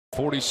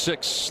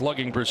.46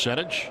 slugging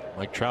percentage.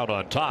 Mike Trout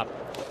on top.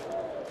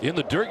 In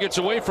the dirt, gets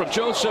away from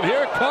Joseph.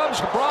 Here comes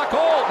Brock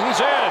Holt.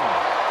 He's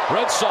in.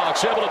 Red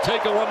Sox able to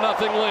take a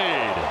 1-0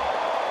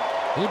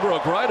 lead. He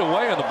broke right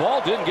away, and the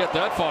ball didn't get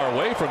that far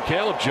away from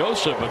Caleb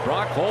Joseph, but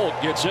Brock Holt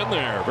gets in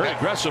there very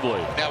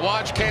aggressively. Now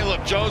watch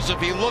Caleb Joseph.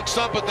 He looks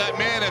up at that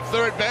man at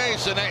third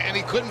base, and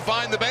he couldn't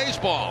find the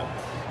baseball.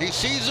 He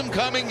sees him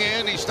coming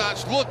in. He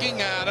starts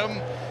looking at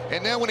him,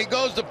 and then when he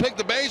goes to pick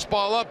the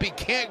baseball up, he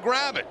can't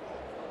grab it.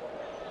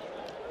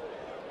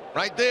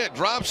 Right there,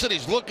 drops it.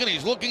 He's looking.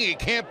 He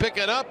can't pick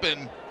it up.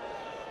 And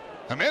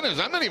Jimenez,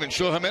 I'm not even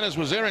sure Jimenez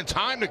was there in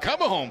time to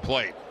cover home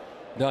plate.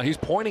 No, he's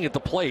pointing at the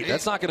plate.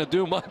 That's not going to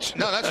do much.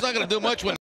 No, that's not going to do much when